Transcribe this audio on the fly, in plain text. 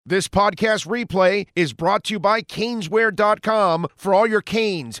This podcast replay is brought to you by Caneswear.com. For all your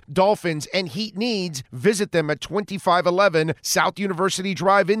Canes, Dolphins, and Heat needs, visit them at 2511 South University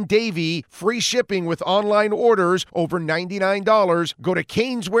Drive in Davie. Free shipping with online orders over $99. Go to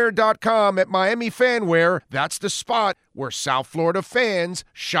Caneswear.com at Miami Fanwear. That's the spot where South Florida fans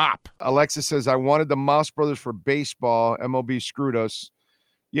shop. Alexis says, I wanted the Moss Brothers for baseball. MLB screwed us.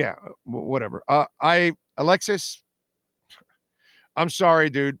 Yeah, whatever. Alexis, I'm sorry,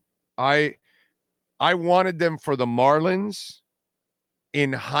 dude. I wanted them for the Marlins.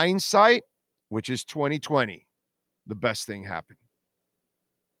 In hindsight, which is 2020, the best thing happened.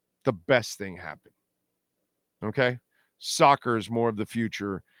 The best thing happened. Okay? Soccer is more of the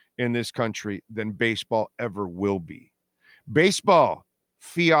future in this country than baseball ever will be. Baseball,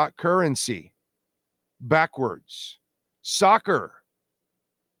 fiat currency, backwards. Soccer,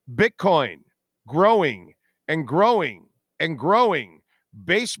 Bitcoin, growing and growing and growing.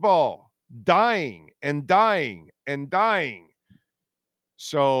 Baseball, dying and dying and dying.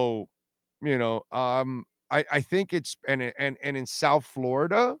 So, I think it's and in South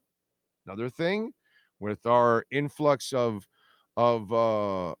Florida, another thing with our influx of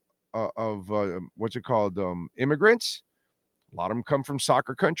what's it called? Immigrants. A lot of them come from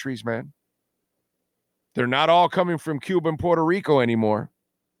soccer countries, man. They're not all coming from Cuba and Puerto Rico anymore.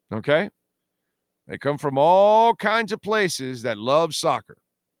 Okay? They come from all kinds of places that love soccer.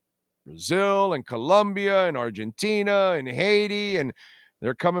 Brazil and Colombia and Argentina and Haiti, and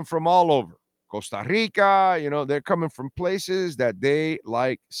they're coming from all over. Costa Rica, they're coming from places that they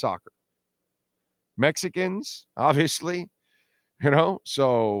like soccer. Mexicans, obviously,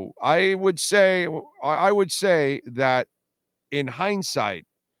 So I would say that in hindsight,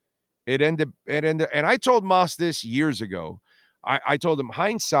 it ended, and I told Moss this years ago. I told him,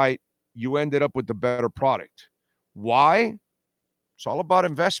 hindsight, you ended up with the better product. Why? It's all about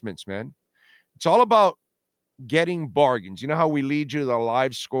investments, man. It's all about getting bargains. You know how we lead you to the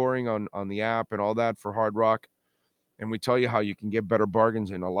live scoring on the app and all that for Hard Rock? And we tell you how you can get better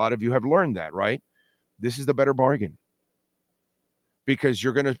bargains. And a lot of you have learned that, right? This is the better bargain. Because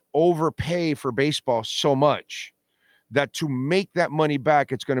you're going to overpay for baseball so much that to make that money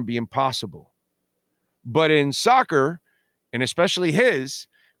back, it's going to be impossible. But in soccer, and especially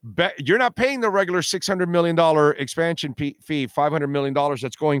you're not paying the regular $600 million expansion fee, $500 million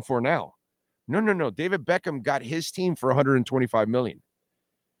that's going for now. No. David Beckham got his team for $125 million.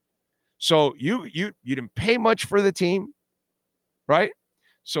 So you didn't pay much for the team, right?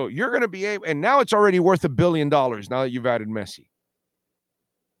 So you're going to be able, and now it's already worth $1 billion now that you've added Messi.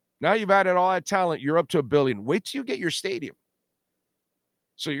 Now you've added all that talent, you're up to $1 billion. Wait till you get your stadium.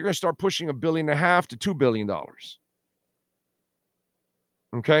 So you're going to start pushing $1.5 billion to $2 billion.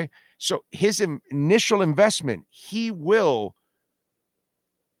 Okay? So his initial investment, he will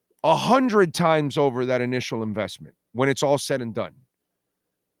 100 times over that initial investment when it's all said and done.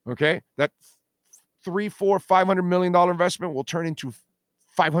 Okay? That $500 million investment will turn into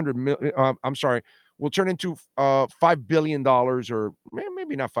will turn into $5 billion, or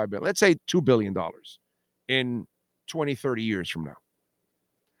maybe not $5 billion. Let's say $2 billion in 20, 30 years from now.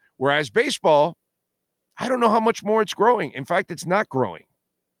 Whereas baseball, I don't know how much more it's growing. In fact, it's not growing.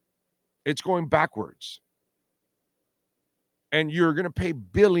 It's going backwards. And you're going to pay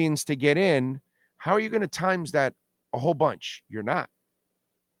billions to get in. How are you going to times that a whole bunch? You're not.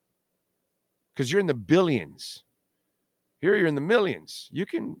 Because you're in the billions. Here you're in the millions. You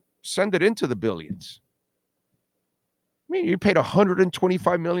can send it into the billions. I mean, you paid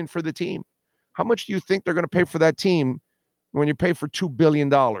 $125 million for the team. How much do you think they're going to pay for that team when you pay for $2 billion?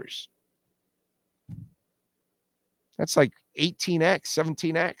 That's like 18x,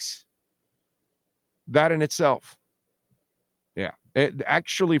 17x. That in itself. Yeah.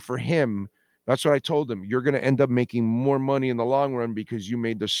 Actually, for him, that's what I told him. You're going to end up making more money in the long run because you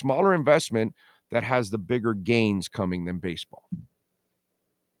made the smaller investment that has the bigger gains coming than baseball.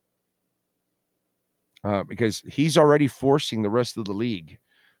 Because he's already forcing the rest of the league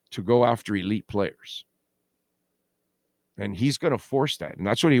to go after elite players. And he's going to force that. And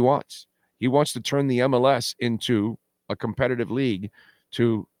that's what he wants. He wants to turn the MLS into a competitive league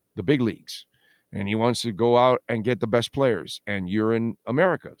to the big leagues. And he wants to go out and get the best players. And you're in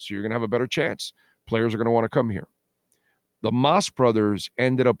America, so you're going to have a better chance. Players are going to want to come here. The Moss brothers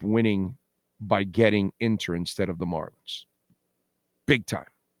ended up winning by getting Inter instead of the Marlins. Big time.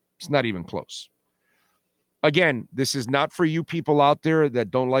 It's not even close. Again, this is not for you people out there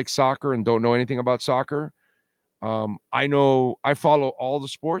that don't like soccer and don't know anything about soccer. I know I follow all the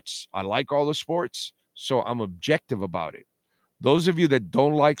sports. I like all the sports, so I'm objective about it. Those of you that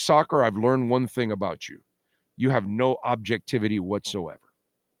don't like soccer, I've learned one thing about you. You have no objectivity whatsoever.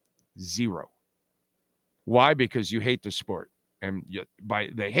 Zero. Why? Because you hate the sport. And by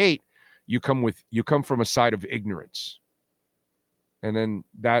the hate, you come from a side of ignorance. And then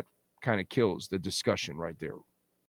that kind of kills the discussion right there.